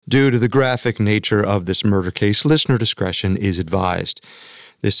Due to the graphic nature of this murder case, listener discretion is advised.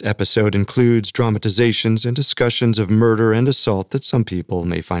 This episode includes dramatizations and discussions of murder and assault that some people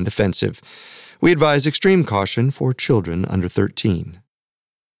may find offensive. We advise extreme caution for children under 13.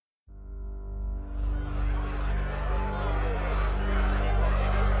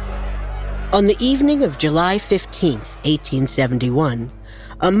 On the evening of July 15, 1871,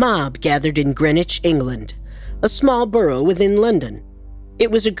 a mob gathered in Greenwich, England, a small borough within London. It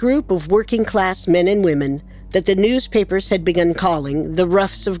was a group of working-class men and women that the newspapers had begun calling the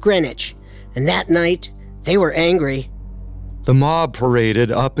Roughs of Greenwich, and that night they were angry. The mob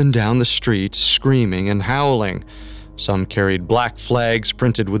paraded up and down the street, screaming and howling. Some carried black flags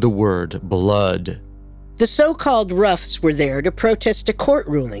printed with the word blood. The so-called Roughs were there to protest a court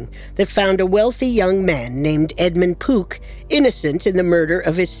ruling that found a wealthy young man named Edmund Pooke innocent in the murder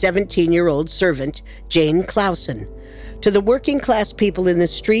of his 17-year-old servant, Jane Clausen. To the working-class people in the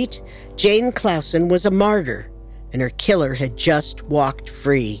street, Jane Clausen was a martyr, and her killer had just walked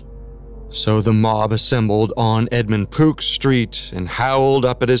free. So the mob assembled on Edmund Pooke Street and howled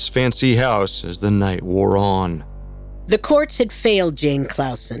up at his fancy house as the night wore on. The courts had failed Jane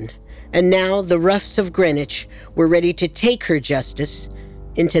Clausen, and now the Roughs of Greenwich were ready to take her justice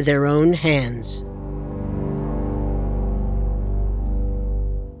into their own hands.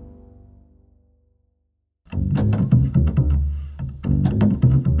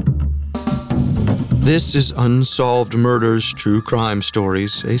 This is Unsolved Murders True Crime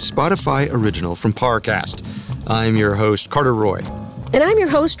Stories, a Spotify original from Parcast. I'm your host, Carter Roy. And I'm your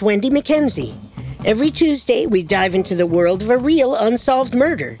host, Wendy McKenzie. Every Tuesday, we dive into the world of a real unsolved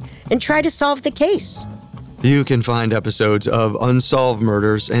murder and try to solve the case. You can find episodes of Unsolved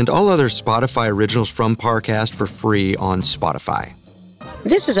Murders and all other Spotify originals from Parcast for free on Spotify.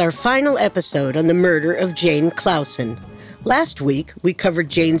 This is our final episode on the murder of Jane Clausen. Last week, we covered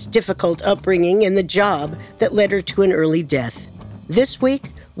Jane's difficult upbringing and the job that led her to an early death. This week,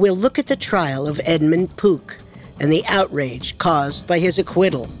 we'll look at the trial of Edmund Pooke and the outrage caused by his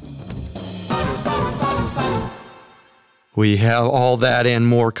acquittal. We have all that and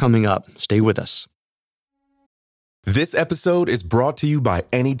more coming up. Stay with us. This episode is brought to you by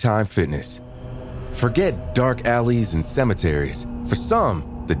Anytime Fitness. Forget dark alleys and cemeteries. For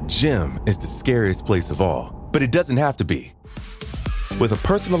some, the gym is the scariest place of all. But it doesn't have to be. With a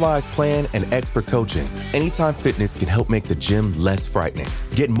personalized plan and expert coaching, Anytime Fitness can help make the gym less frightening.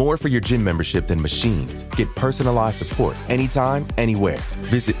 Get more for your gym membership than machines. Get personalized support anytime, anywhere.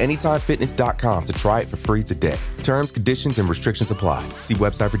 Visit AnytimeFitness.com to try it for free today. Terms, conditions, and restrictions apply. See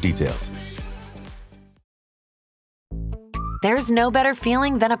website for details. There's no better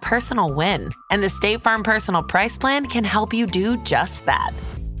feeling than a personal win, and the State Farm Personal Price Plan can help you do just that.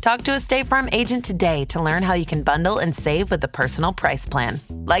 Talk to a State Farm agent today to learn how you can bundle and save with the Personal Price Plan.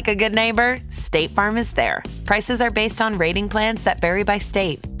 Like a good neighbor, State Farm is there. Prices are based on rating plans that vary by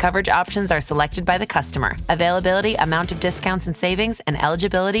state. Coverage options are selected by the customer. Availability, amount of discounts and savings, and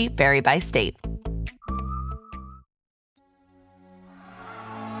eligibility vary by state.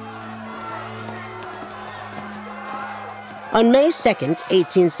 On May 2nd,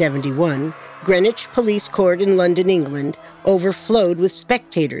 1871, Greenwich Police Court in London, England, overflowed with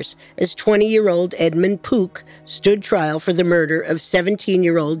spectators as 20-year-old Edmund Pooke stood trial for the murder of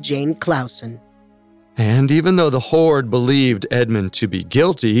 17-year-old Jane Clausen. And even though the horde believed Edmund to be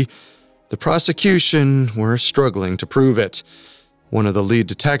guilty, the prosecution were struggling to prove it. One of the lead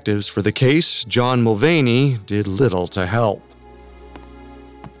detectives for the case, John Mulvaney, did little to help.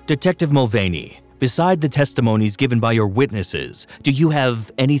 Detective Mulvaney, beside the testimonies given by your witnesses, do you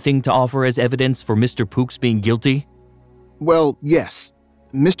have anything to offer as evidence for Mr. Pooke's being guilty? Well, yes.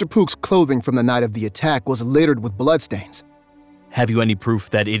 Mr. Pooke's clothing from the night of the attack was littered with bloodstains. Have you any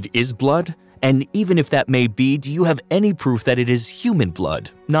proof that it is blood? And even if that may be, do you have any proof that it is human blood,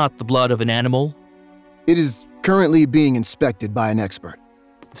 not the blood of an animal? It is currently being inspected by an expert.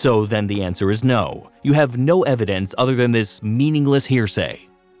 So then the answer is no. You have no evidence other than this meaningless hearsay.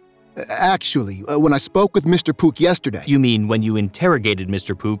 Actually, when I spoke with Mr. Pooke yesterday... You mean when you interrogated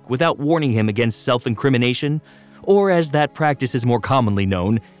Mr. Pooke without warning him against self-incrimination? Or, as that practice is more commonly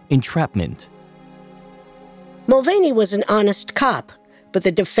known, entrapment? Mulvaney was an honest cop, but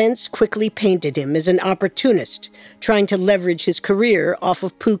the defense quickly painted him as an opportunist, trying to leverage his career off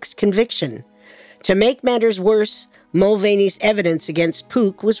of Pooke's conviction. To make matters worse, Mulvaney's evidence against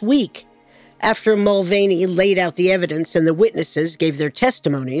Pooke was weak. After Mulvaney laid out the evidence and the witnesses gave their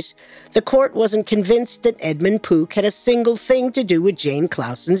testimonies, the court wasn't convinced that Edmund Pooke had a single thing to do with Jane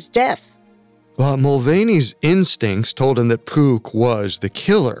Clausen's death. But Mulvaney's instincts told him that Pooke was the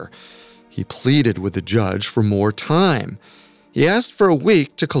killer. He pleaded with the judge for more time. He asked for a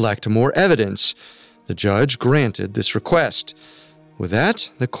week to collect more evidence. The judge granted this request. With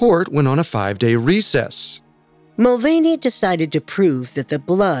that, the court went on a 5-day recess. Mulvaney decided to prove that the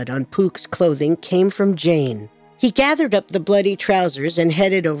blood on Pook's clothing came from Jane. He gathered up the bloody trousers and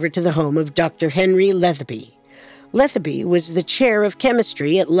headed over to the home of Dr. Henry Letheby. Letheby was the chair of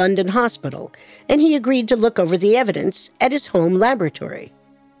chemistry at London Hospital, and he agreed to look over the evidence at his home laboratory.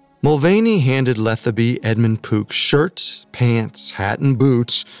 Mulvaney handed Letheby Edmund Pook's shirt, pants, hat, and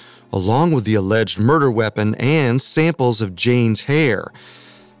boots, along with the alleged murder weapon and samples of Jane's hair.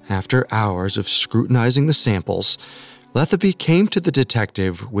 After hours of scrutinizing the samples, Letheby came to the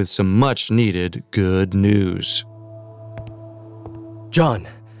detective with some much-needed good news. John,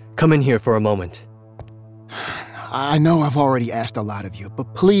 come in here for a moment. I know I've already asked a lot of you,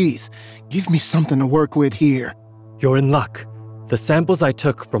 but please, give me something to work with here. You're in luck. The samples I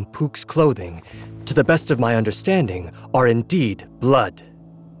took from Pook's clothing, to the best of my understanding, are indeed blood.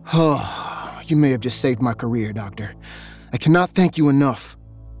 Oh, you may have just saved my career, Doctor. I cannot thank you enough.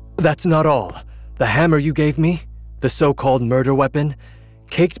 That's not all. The hammer you gave me, the so-called murder weapon,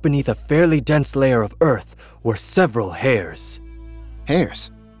 caked beneath a fairly dense layer of earth were several hairs.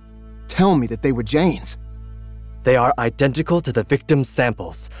 Hairs? Tell me that they were Jane's. They are identical to the victim's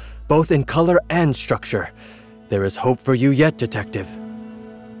samples, both in color and structure. There is hope for you yet, Detective.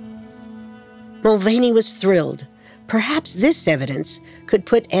 Mulvaney was thrilled. Perhaps this evidence could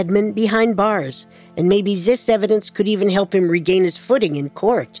put Edmund behind bars, and maybe this evidence could even help him regain his footing in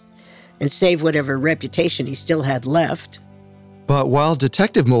court and save whatever reputation he still had left. But while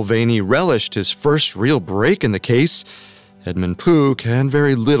Detective Mulvaney relished his first real break in the case, Edmund Pook had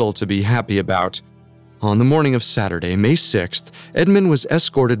very little to be happy about. On the morning of Saturday, May 6th, Edmund was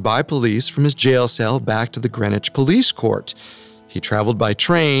escorted by police from his jail cell back to the Greenwich Police Court. He traveled by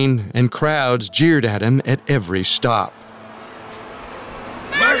train, and crowds jeered at him at every stop.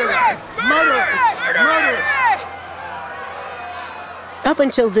 Murderer! Murderer! Murderer! Up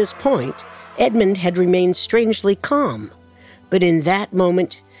until this point, Edmund had remained strangely calm. But in that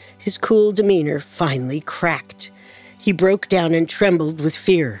moment, his cool demeanor finally cracked. He broke down and trembled with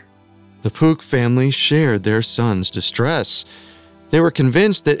fear. The Pook family shared their son's distress. They were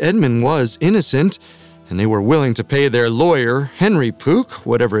convinced that Edmund was innocent, and they were willing to pay their lawyer, Henry Pook,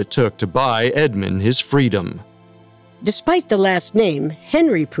 whatever it took to buy Edmund his freedom. Despite the last name,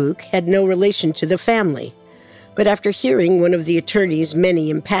 Henry Pook had no relation to the family. But after hearing one of the attorney's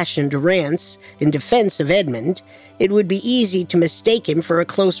many impassioned rants in defense of Edmund, it would be easy to mistake him for a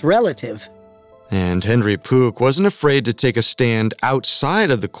close relative. And Henry Pook wasn't afraid to take a stand outside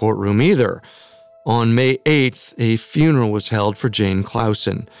of the courtroom either. On May 8th, a funeral was held for Jane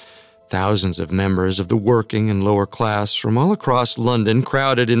Clausen. Thousands of members of the working and lower class from all across London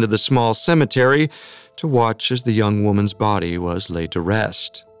crowded into the small cemetery to watch as the young woman's body was laid to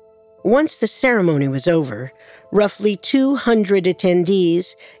rest. Once the ceremony was over, roughly 200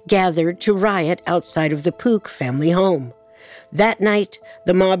 attendees gathered to riot outside of the Pook family home. That night,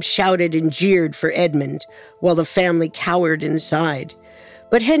 the mob shouted and jeered for Edmund, while the family cowered inside.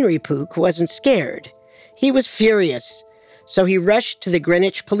 But Henry Pook wasn't scared. He was furious, so he rushed to the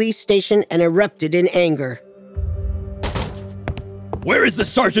Greenwich police station and erupted in anger. Where is the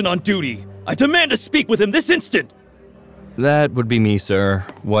sergeant on duty? I demand to speak with him this instant! That would be me, sir.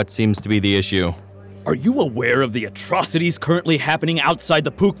 What seems to be the issue? Are you aware of the atrocities currently happening outside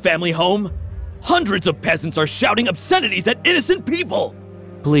the Pook family home? Hundreds of peasants are shouting obscenities at innocent people!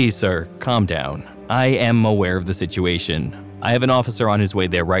 Please, sir, calm down. I am aware of the situation. I have an officer on his way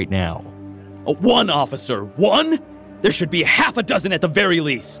there right now. One officer? One? There should be half a dozen at the very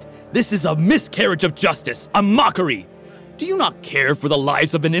least. This is a miscarriage of justice, a mockery. Do you not care for the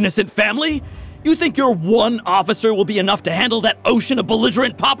lives of an innocent family? You think your one officer will be enough to handle that ocean of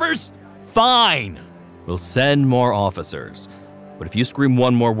belligerent paupers? Fine! We'll send more officers. But if you scream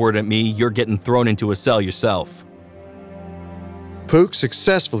one more word at me, you're getting thrown into a cell yourself. Pook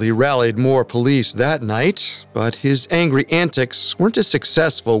successfully rallied more police that night, but his angry antics weren't as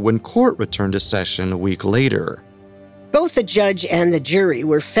successful when court returned to session a week later. Both the judge and the jury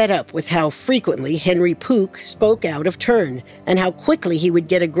were fed up with how frequently Henry Pook spoke out of turn and how quickly he would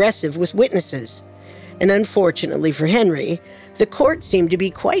get aggressive with witnesses. And unfortunately for Henry, the court seemed to be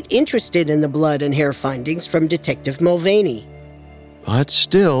quite interested in the blood and hair findings from Detective Mulvaney. But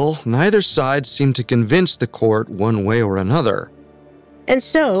still, neither side seemed to convince the court one way or another. And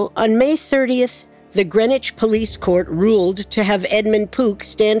so, on May 30th, the Greenwich Police Court ruled to have Edmund Pook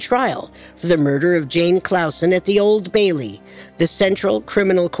stand trial for the murder of Jane Clausen at the Old Bailey, the Central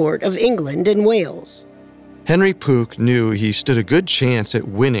Criminal Court of England and Wales. Henry Pook knew he stood a good chance at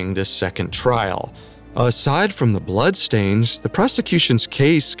winning this second trial. Aside from the bloodstains, the prosecution's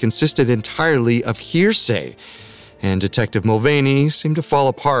case consisted entirely of hearsay, and Detective Mulvaney seemed to fall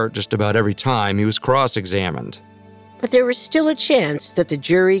apart just about every time he was cross-examined. But there was still a chance that the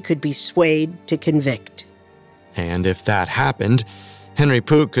jury could be swayed to convict. And if that happened, Henry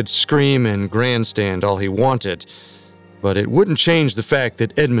Pook could scream and grandstand all he wanted, but it wouldn't change the fact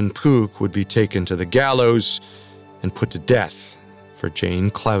that Edmund Pook would be taken to the gallows and put to death for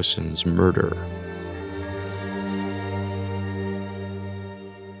Jane Clausen's murder.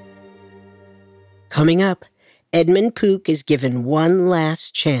 Coming up, Edmund Pook is given one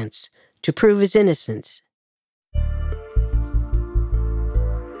last chance to prove his innocence.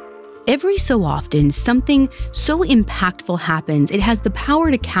 Every so often, something so impactful happens, it has the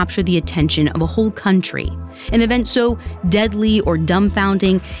power to capture the attention of a whole country. An event so deadly or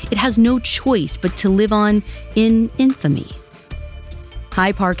dumbfounding, it has no choice but to live on in infamy.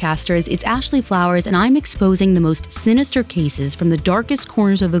 Hi, Parcasters, it's Ashley Flowers, and I'm exposing the most sinister cases from the darkest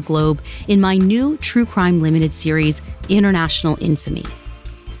corners of the globe in my new True Crime Limited series, International Infamy.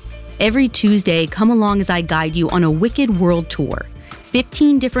 Every Tuesday, come along as I guide you on a wicked world tour.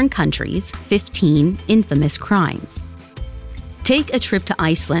 15 different countries, 15 infamous crimes. Take a trip to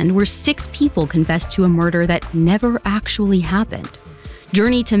Iceland, where 6 people confessed to a murder that never actually happened.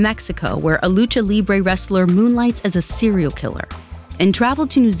 Journey to Mexico, where a lucha libre wrestler moonlights as a serial killer. And travel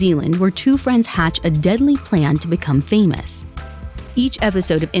to New Zealand, where 2 friends hatch a deadly plan to become famous. Each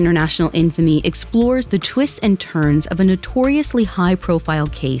episode of International Infamy explores the twists and turns of a notoriously high-profile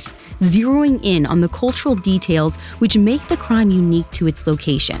case, zeroing in on the cultural details which make the crime unique to its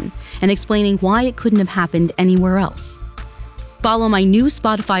location, and explaining why it couldn't have happened anywhere else. Follow my new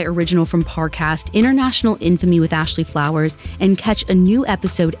Spotify original from Parcast, International Infamy with Ashley Flowers, and catch a new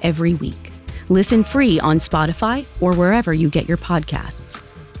episode every week. Listen free on Spotify or wherever you get your podcasts.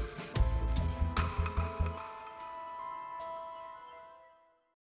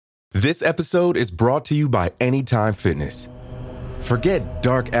 This episode is brought to you by Anytime Fitness. Forget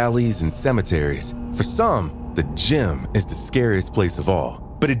dark alleys and cemeteries. For some, the gym is the scariest place of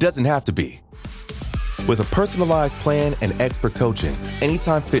all, but it doesn't have to be. With a personalized plan and expert coaching,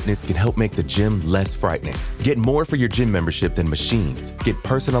 Anytime Fitness can help make the gym less frightening. Get more for your gym membership than machines. Get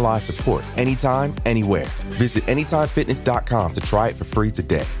personalized support anytime, anywhere. Visit AnytimeFitness.com to try it for free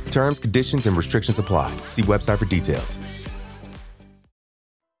today. Terms, conditions, and restrictions apply. See website for details.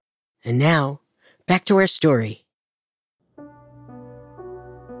 And now, back to our story.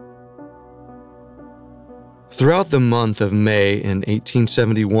 Throughout the month of May in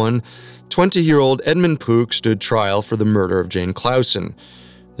 1871, 20-year-old Edmund Pook stood trial for the murder of Jane Clausen.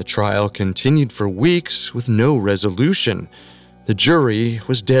 The trial continued for weeks with no resolution. The jury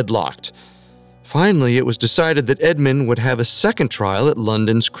was deadlocked. Finally, it was decided that Edmund would have a second trial at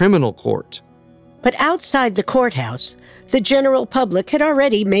London's criminal court. But outside the courthouse, the general public had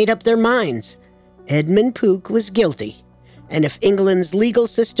already made up their minds. Edmund Pook was guilty, and if England's legal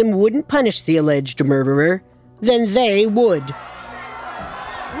system wouldn't punish the alleged murderer, then they would.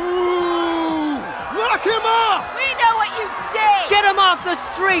 Lock him up! We know what you did! Get him off the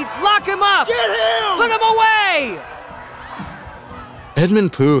street! Lock him up! Get him! Put him away!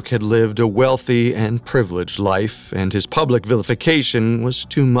 Edmund Pook had lived a wealthy and privileged life, and his public vilification was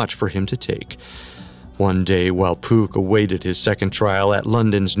too much for him to take. One day, while Pook awaited his second trial at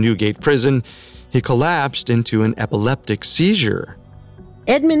London's Newgate prison, he collapsed into an epileptic seizure.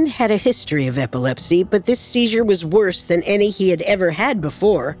 Edmund had a history of epilepsy, but this seizure was worse than any he had ever had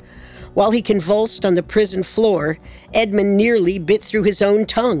before. While he convulsed on the prison floor, Edmund nearly bit through his own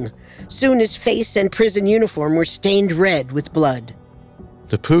tongue. Soon his face and prison uniform were stained red with blood.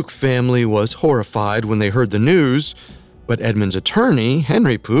 The Pook family was horrified when they heard the news, but Edmund's attorney,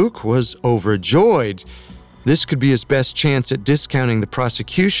 Henry Pook, was overjoyed. This could be his best chance at discounting the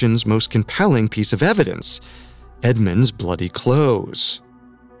prosecution's most compelling piece of evidence, Edmund's bloody clothes.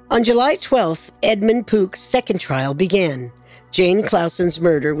 On July 12th, Edmund Pook's second trial began. Jane Clausen's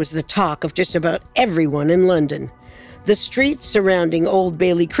murder was the talk of just about everyone in London. The streets surrounding Old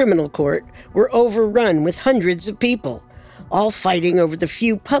Bailey Criminal Court were overrun with hundreds of people, all fighting over the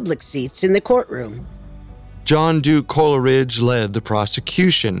few public seats in the courtroom. John Duke Coleridge led the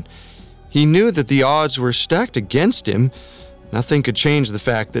prosecution. He knew that the odds were stacked against him. Nothing could change the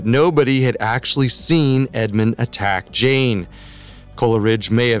fact that nobody had actually seen Edmund attack Jane. Coleridge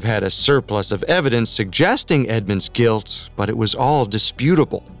may have had a surplus of evidence suggesting Edmund's guilt, but it was all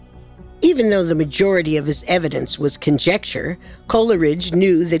disputable. Even though the majority of his evidence was conjecture, Coleridge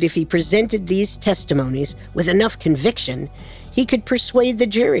knew that if he presented these testimonies with enough conviction, he could persuade the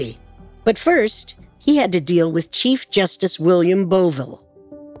jury. But first, he had to deal with Chief Justice William Boville.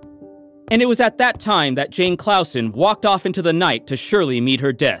 And it was at that time that Jane Clausen walked off into the night to surely meet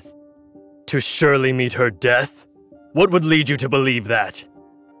her death. To surely meet her death? What would lead you to believe that?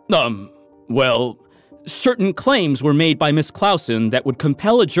 Well, certain claims were made by Miss Clausen that would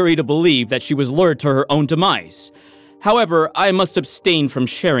compel a jury to believe that she was lured to her own demise. However, I must abstain from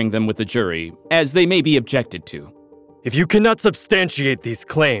sharing them with the jury, as they may be objected to. If you cannot substantiate these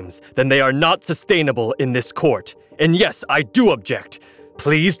claims, then they are not sustainable in this court. And yes, I do object.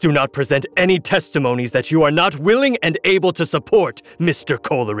 Please do not present any testimonies that you are not willing and able to support, Mr.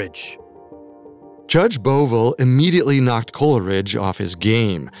 Coleridge. Judge Boville immediately knocked Coleridge off his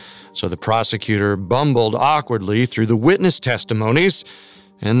game, so the prosecutor bumbled awkwardly through the witness testimonies,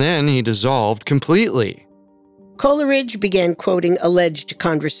 and then he dissolved completely. Coleridge began quoting alleged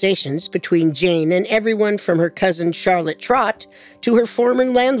conversations between Jane and everyone from her cousin Charlotte Trott to her former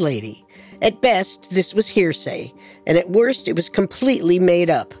landlady. At best, this was hearsay, and at worst, it was completely made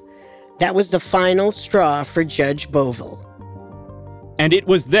up. That was the final straw for Judge Boville. And it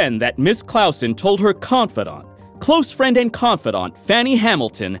was then that Miss Clausen told her confidant, close friend and confidant, Fanny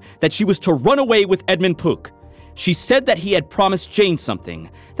Hamilton, that she was to run away with Edmund Pook. She said that he had promised Jane something,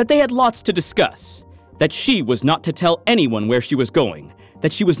 that they had lots to discuss, that she was not to tell anyone where she was going,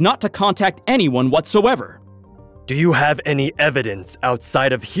 that she was not to contact anyone whatsoever. Do you have any evidence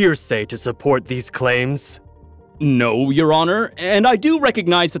outside of hearsay to support these claims? No, Your Honor, and I do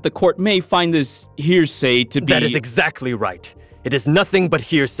recognize that the court may find this hearsay to be— That is exactly right. It is nothing but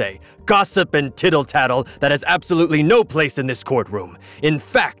hearsay, gossip and tittle-tattle that has absolutely no place in this courtroom. In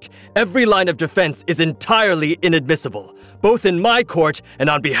fact, every line of defense is entirely inadmissible, both in my court and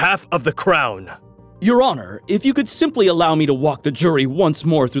on behalf of the Crown. Your Honor, if you could simply allow me to walk the jury once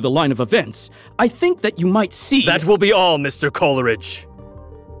more through the line of events, I think that you might see— That will be all, Mr. Coleridge.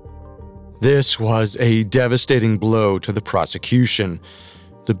 This was a devastating blow to the prosecution.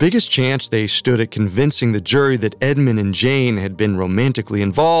 The biggest chance they stood at convincing the jury that Edmund and Jane had been romantically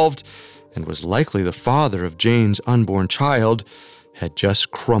involved and was likely the father of Jane's unborn child had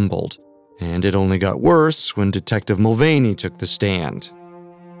just crumbled, and it only got worse when Detective Mulvaney took the stand.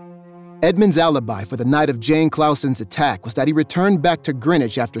 Edmund's alibi for the night of Jane Clausen's attack was that he returned back to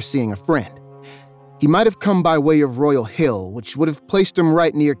Greenwich after seeing a friend. He might have come by way of Royal Hill, which would have placed him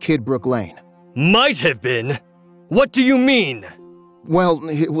right near Kidbrook Lane. Might have been? What do you mean? Well,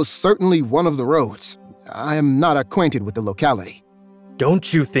 it was certainly one of the roads. I am not acquainted with the locality.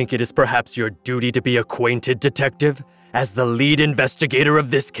 Don't you think it is perhaps your duty to be acquainted, Detective, as the lead investigator of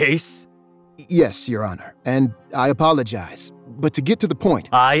this case? Yes, Your Honor, and I apologize. But to get to the point—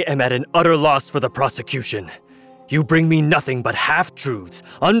 I am at an utter loss for the prosecution. You bring me nothing but half-truths,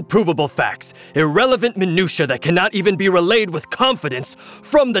 unprovable facts, irrelevant minutiae that cannot even be relayed with confidence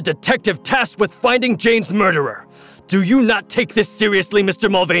from the detective tasked with finding Jane's murderer. Do you not take this seriously,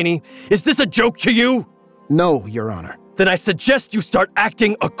 Mr. Mulvaney? Is this a joke to you? No, Your Honor. Then I suggest you start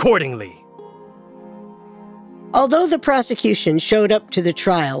acting accordingly. Although the prosecution showed up to the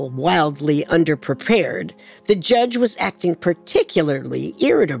trial wildly underprepared, the judge was acting particularly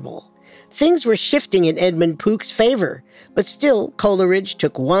irritable. Things were shifting in Edmund Pook's favor, but still Coleridge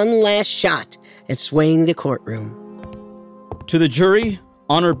took one last shot at swaying the courtroom. To the jury,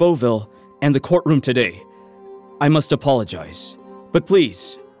 Honor Boville, and the courtroom today, I must apologize. But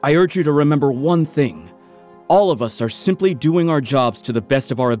please, I urge you to remember one thing. All of us are simply doing our jobs to the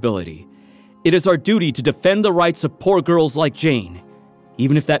best of our ability. It is our duty to defend the rights of poor girls like Jane,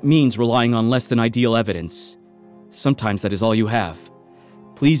 even if that means relying on less than ideal evidence. Sometimes that is all you have.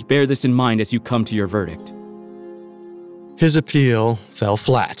 Please bear this in mind as you come to your verdict. His appeal fell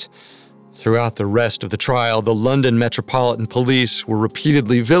flat. Throughout the rest of the trial, the London Metropolitan Police were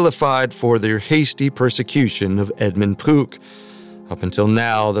repeatedly vilified for their hasty persecution of Edmund Pook. Up until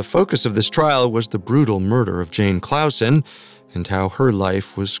now, the focus of this trial was the brutal murder of Jane Clausen and how her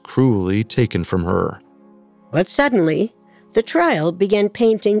life was cruelly taken from her. But suddenly, the trial began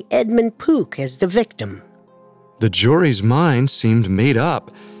painting Edmund Pook as the victim. The jury's mind seemed made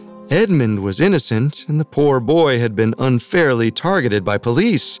up. Edmund was innocent, and the poor boy had been unfairly targeted by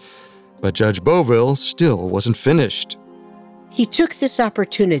police. But Judge Boville still wasn't finished. He took this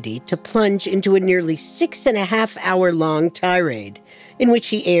opportunity to plunge into a nearly 6.5-hour-long tirade in which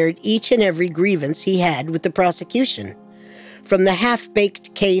he aired each and every grievance he had with the prosecution. From the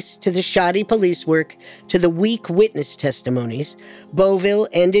half-baked case to the shoddy police work to the weak witness testimonies, Boville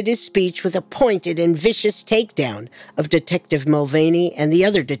ended his speech with a pointed and vicious takedown of Detective Mulvaney and the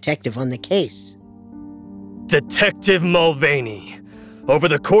other detective on the case. Detective Mulvaney, Over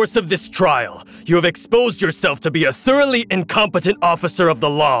the course of this trial, you have exposed yourself to be a thoroughly incompetent officer of the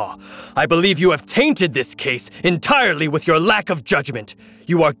law. I believe you have tainted this case entirely with your lack of judgment.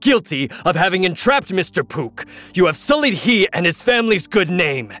 You are guilty of having entrapped Mr. Pook. You have sullied he and his family's good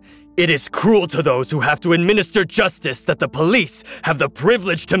name. It is cruel to those who have to administer justice that the police have the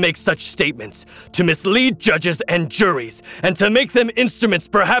privilege to make such statements, to mislead judges and juries, and to make them instruments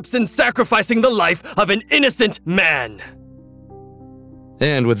perhaps in sacrificing the life of an innocent man.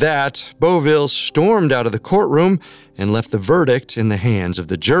 And with that, Beauville stormed out of the courtroom and left the verdict in the hands of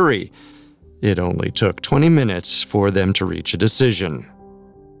the jury. It only took 20 minutes for them to reach a decision.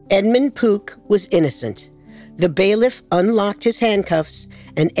 Edmund Pook was innocent. The bailiff unlocked his handcuffs,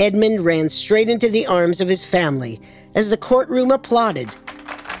 and Edmund ran straight into the arms of his family as the courtroom applauded.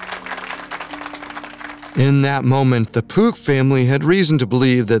 In that moment, the Pook family had reason to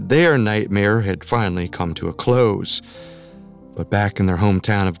believe that their nightmare had finally come to a close. But back in their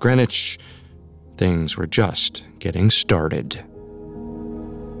hometown of Greenwich, things were just getting started.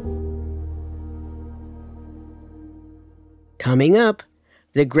 Coming up,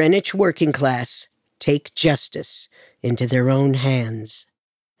 the Greenwich working class take justice into their own hands.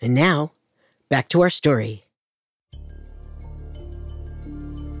 And now, back to our story.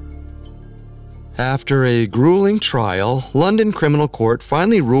 After a grueling trial, London Criminal Court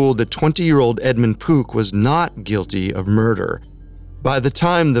finally ruled that 20-year-old Edmund Pook was not guilty of murder. By the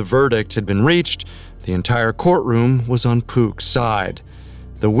time the verdict had been reached, the entire courtroom was on Pook's side.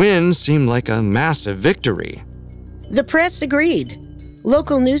 The win seemed like a massive victory. The press agreed.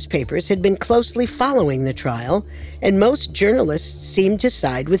 Local newspapers had been closely following the trial, and most journalists seemed to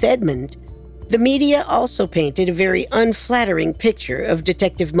side with Edmund. The media also painted a very unflattering picture of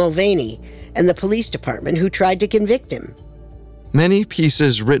Detective Mulvaney and the police department who tried to convict him. Many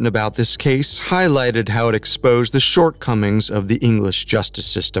pieces written about this case highlighted how it exposed the shortcomings of the English justice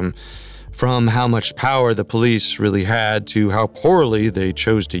system, from how much power the police really had to how poorly they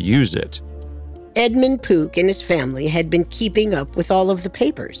chose to use it. Edmund Pook and his family had been keeping up with all of the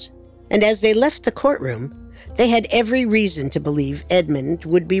papers, and as they left the courtroom, they had every reason to believe Edmund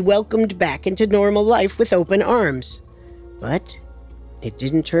would be welcomed back into normal life with open arms. But it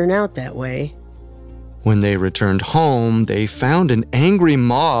didn't turn out that way. When they returned home, they found an angry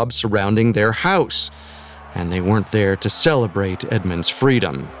mob surrounding their house, and they weren't there to celebrate Edmund's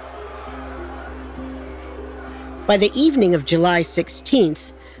freedom. By the evening of July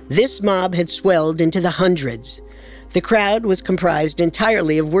 16th, this mob had swelled into the hundreds. The crowd was comprised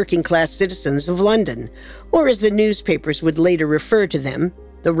entirely of working-class citizens of London, or as the newspapers would later refer to them,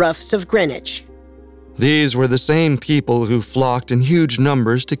 the roughs of Greenwich. These were the same people who flocked in huge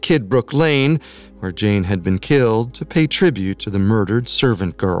numbers to Kidbrooke Lane, where Jane had been killed, to pay tribute to the murdered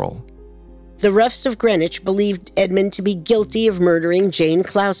servant girl. The roughs of Greenwich believed Edmund to be guilty of murdering Jane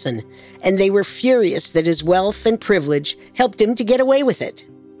Clausen, and they were furious that his wealth and privilege helped him to get away with it.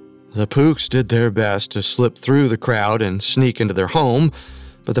 The Pooks did their best to slip through the crowd and sneak into their home,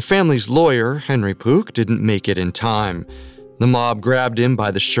 but the family's lawyer, Henry Pook, didn't make it in time. The mob grabbed him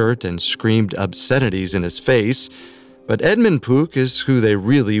by the shirt and screamed obscenities in his face. But Edmund Pook is who they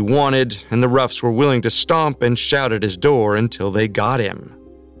really wanted, and the roughs were willing to stomp and shout at his door until they got him.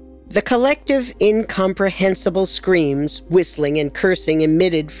 The collective, incomprehensible screams, whistling, and cursing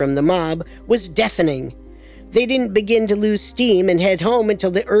emitted from the mob was deafening. They didn't begin to lose steam and head home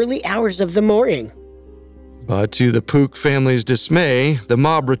until the early hours of the morning. But to the Pook family's dismay, the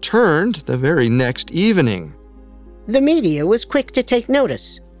mob returned the very next evening. The media was quick to take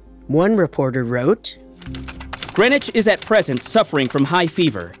notice. One reporter wrote, Greenwich is at present suffering from high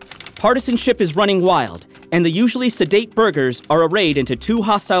fever. Partisanship is running wild, and the usually sedate burghers are arrayed into two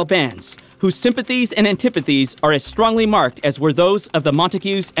hostile bands, whose sympathies and antipathies are as strongly marked as were those of the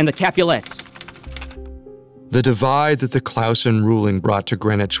Montagues and the Capulets. The divide that the Clausen ruling brought to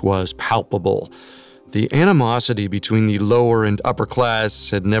Greenwich was palpable. The animosity between the lower and upper class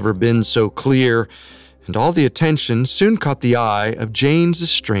had never been so clear, and all the attention soon caught the eye of Jane's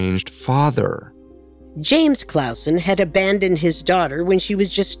estranged father. James Clausen had abandoned his daughter when she was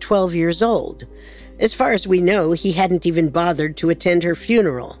just 12 years old. As far as we know, he hadn't even bothered to attend her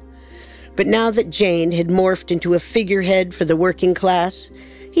funeral. But now that Jane had morphed into a figurehead for the working class,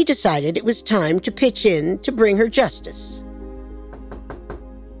 he decided it was time to pitch in to bring her justice.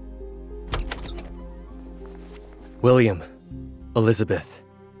 William, Elizabeth.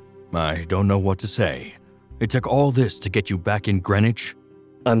 I don't know what to say. It took all this to get you back in Greenwich?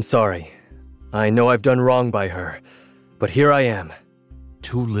 I'm sorry. I know I've done wrong by her, but here I am.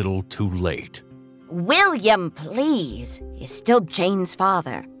 Too little, too late. William, please. He's still Jane's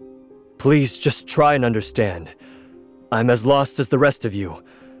father. Please just try and understand. I'm as lost as the rest of you.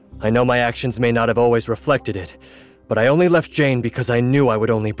 I know my actions may not have always reflected it, but I only left Jane because I knew I would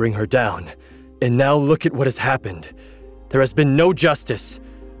only bring her down. And now look at what has happened. There has been no justice.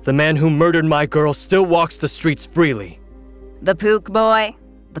 The man who murdered my girl still walks the streets freely. The Pook boy.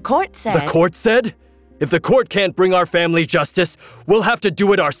 The court said... The court said? If the court can't bring our family justice, we'll have to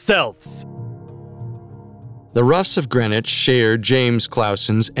do it ourselves. The roughs of Greenwich shared James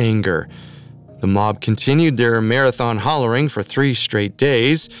Clausen's anger. The mob continued their marathon hollering for 3 straight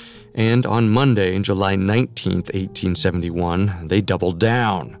days, and on Monday, July 19th, 1871, they doubled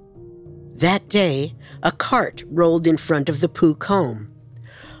down. That day, a cart rolled in front of the Pook home.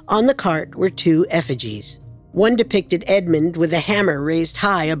 On the cart were 2 effigies. One depicted Edmund with a hammer raised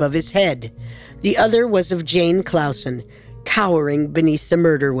high above his head. The other was of Jane Clausen, cowering beneath the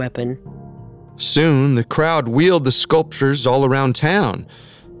murder weapon. Soon, the crowd wheeled the sculptures all around town.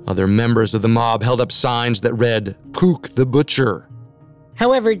 Other members of the mob held up signs that read, "Pook the Butcher."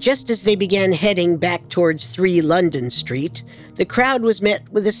 However, just as they began heading back towards 3 London Street, the crowd was met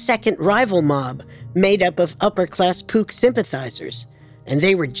with a second rival mob made up of upper-class Pook sympathizers, and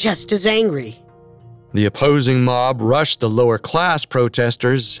they were just as angry. The opposing mob rushed the lower-class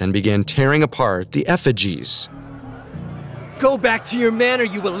protesters and began tearing apart the effigies. Go back to your manor,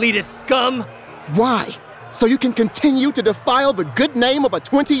 you elitist scum! Why? So you can continue to defile the good name of a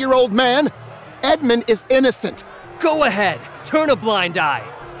 20-year-old man? Edmund is innocent. Go ahead, turn a blind eye.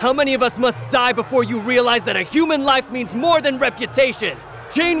 How many of us must die before you realize that a human life means more than reputation?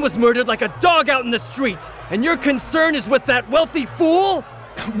 Jane was murdered like a dog out in the street, and your concern is with that wealthy fool?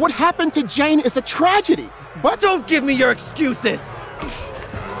 What happened to Jane is a tragedy, but... Don't give me your excuses!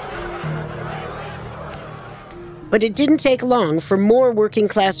 But it didn't take long for more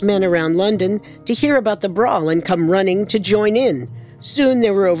working-class men around London to hear about the brawl and come running to join in. Soon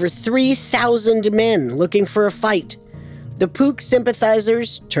there were over 3,000 men looking for a fight. The Pook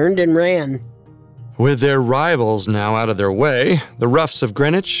sympathizers turned and ran. With their rivals now out of their way, the roughs of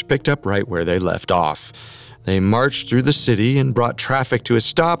Greenwich picked up right where they left off. They marched through the city and brought traffic to a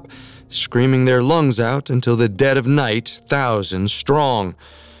stop, screaming their lungs out until the dead of night, thousands strong.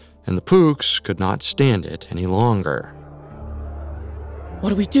 And the Pooks could not stand it any longer. What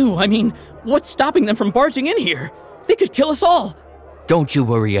do we do? I mean, what's stopping them from barging in here? They could kill us all. Don't you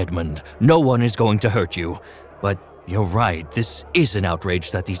worry, Edmund. No one is going to hurt you. But you're right, this is an outrage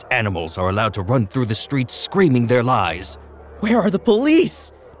that these animals are allowed to run through the streets screaming their lies. Where are the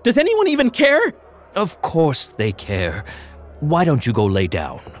police? Does anyone even care? Of course they care. Why don't you go lay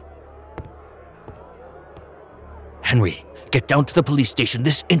down? Henry, get down to the police station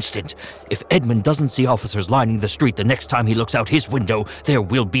this instant. If Edmund doesn't see officers lining the street the next time he looks out his window, there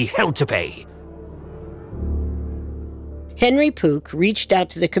will be hell to pay. Henry Pook reached out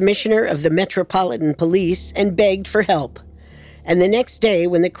to the commissioner of the Metropolitan Police and begged for help. And the next day,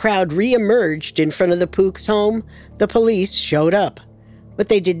 when the crowd re-emerged in front of the Pook's home, the police showed up. But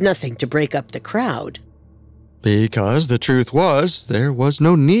they did nothing to break up the crowd. Because the truth was, there was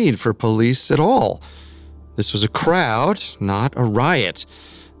no need for police at all. This was a crowd, not a riot.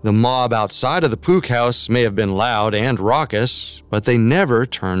 The mob outside of the Pook house may have been loud and raucous, but they never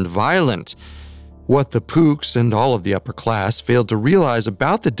turned violent. What the Pooks and all of the upper class failed to realize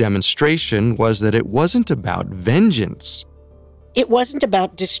about the demonstration was that it wasn't about vengeance. It wasn't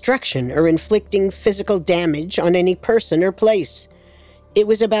about destruction or inflicting physical damage on any person or place. It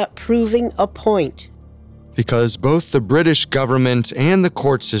was about proving a point. Because both the British government and the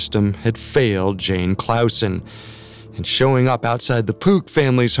court system had failed Jane Clausen, and showing up outside the Pook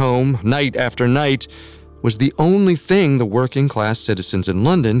family's home night after night was the only thing the working-class citizens in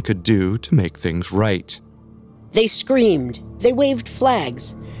London could do to make things right. They screamed, they waved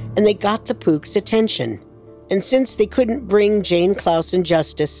flags, and they got the Pook's attention. And since they couldn't bring Jane Clausen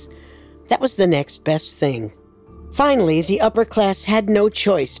justice, that was the next best thing. Finally, the upper class had no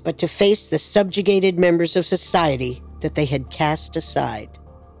choice but to face the subjugated members of society that they had cast aside.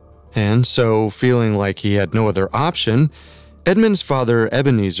 And so, feeling like he had no other option, Edmund's father,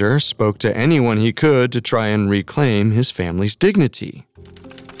 Ebenezer, spoke to anyone he could to try and reclaim his family's dignity.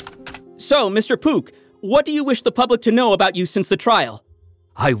 So, Mr. Pook, what do you wish the public to know about you since the trial?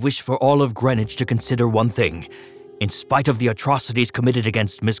 I wish for all of Greenwich to consider one thing. In spite of the atrocities committed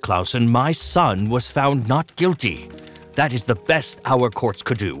against Miss Clausen, my son was found not guilty. That is the best our courts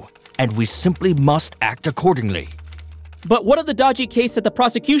could do, and we simply must act accordingly. But what of the dodgy case that the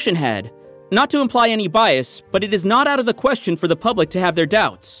prosecution had? Not to imply any bias, but it is not out of the question for the public to have their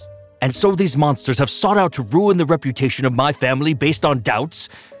doubts. And so these monsters have sought out to ruin the reputation of my family based on doubts?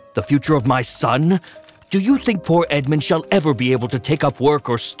 The future of my son? Do you think poor Edmund shall ever be able to take up work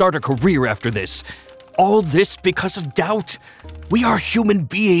or start a career after this? All this because of doubt? We are human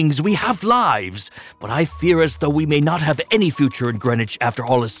beings. We have lives. But I fear as though we may not have any future in Greenwich after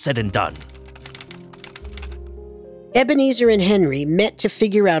all is said and done. Ebenezer and Henry met to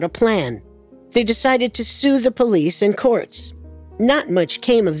figure out a plan. They decided to sue the police and courts. Not much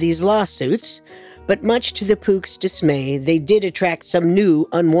came of these lawsuits, but much to the Pooks' dismay, they did attract some new,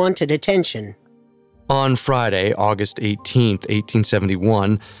 unwanted attention. On Friday, August 18th,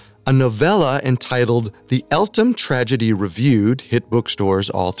 1871, a novella entitled The Eltham Tragedy Reviewed hit bookstores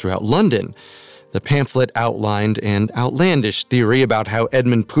all throughout London. The pamphlet outlined an outlandish theory about how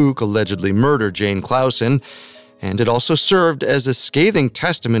Edmund Pook allegedly murdered Jane Clausen, and it also served as a scathing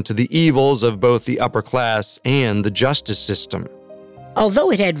testament to the evils of both the upper class and the justice system.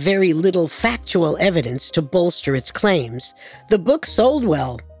 Although it had very little factual evidence to bolster its claims, the book sold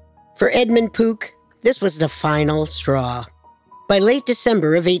well. For Edmund Pook, this was the final straw. By late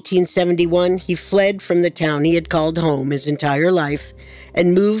December of 1871, he fled from the town he had called home his entire life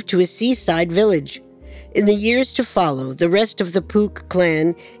and moved to a seaside village. In the years to follow, the rest of the Pook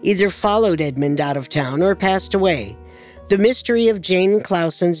clan either followed Edmund out of town or passed away. The mystery of Jane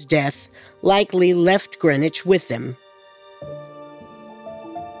Clausen's death likely left Greenwich with them.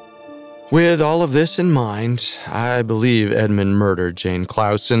 With all of this in mind, I believe Edmund murdered Jane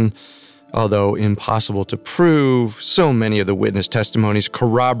Clausen. Although impossible to prove, so many of the witness testimonies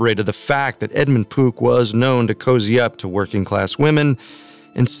corroborated the fact that Edmund Pook was known to cozy up to working-class women,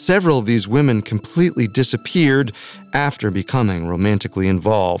 and several of these women completely disappeared after becoming romantically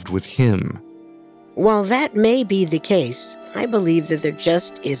involved with him. While that may be the case, I believe that there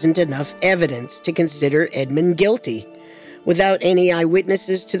just isn't enough evidence to consider Edmund guilty. Without any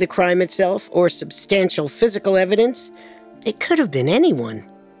eyewitnesses to the crime itself or substantial physical evidence, it could have been anyone.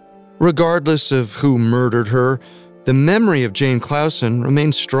 Regardless of who murdered her, the memory of Jane Clausen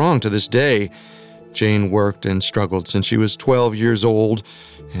remains strong to this day. Jane worked and struggled since she was 12 years old,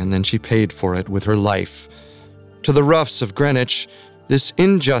 and then she paid for it with her life. To the roughs of Greenwich, this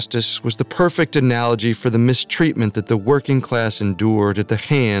injustice was the perfect analogy for the mistreatment that the working class endured at the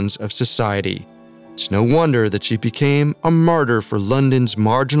hands of society. It's no wonder that she became a martyr for London's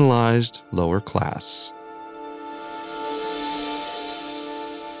marginalized lower class.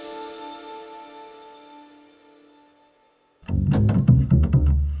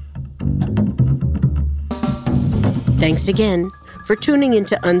 Thanks again for tuning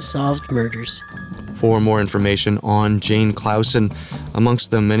into Unsolved Murders. For more information on Jane Clausen,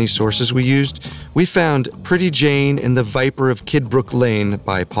 amongst the many sources we used, we found Pretty Jane and the Viper of Kidbrooke Lane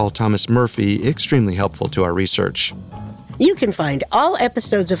by Paul Thomas Murphy extremely helpful to our research. You can find all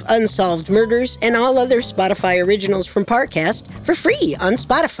episodes of Unsolved Murders and all other Spotify originals from Parcast for free on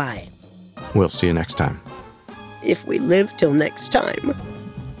Spotify. We'll see you next time. If we live till next time.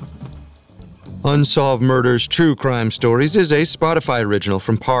 Unsolved Murders True Crime Stories is a Spotify original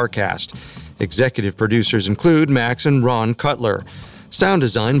from Parcast. Executive producers include Max and Ron Cutler. Sound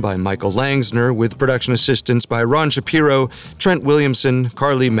design by Michael Langsner, with production assistance by Ron Shapiro, Trent Williamson,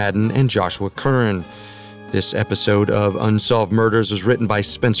 Carly Madden, and Joshua Kern. This episode of Unsolved Murders was written by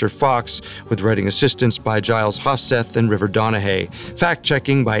Spencer Fox, with writing assistance by Giles Hoffseth and River Donahue,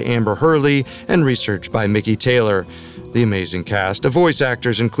 fact-checking by Amber Hurley, and research by Mickey Taylor. The amazing cast of voice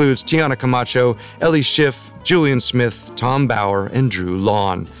actors includes Tiana Camacho, Ellie Schiff, Julian Smith, Tom Bauer, and Drew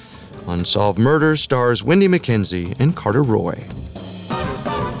Lawn. Unsolved Murders stars Wendy McKenzie and Carter Roy.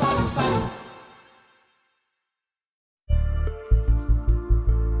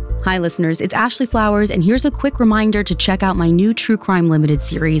 Hi, listeners. It's Ashley Flowers, and here's a quick reminder to check out my new True Crime Limited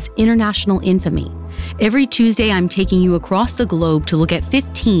series, International Infamy. Every Tuesday, I'm taking you across the globe to look at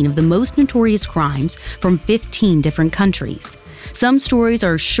 15 of the most notorious crimes from 15 different countries. Some stories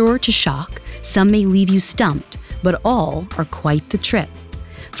are sure to shock, some may leave you stumped, but all are quite the trip.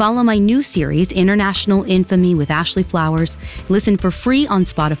 Follow my new series, International Infamy with Ashley Flowers. Listen for free on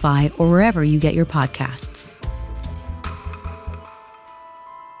Spotify or wherever you get your podcasts.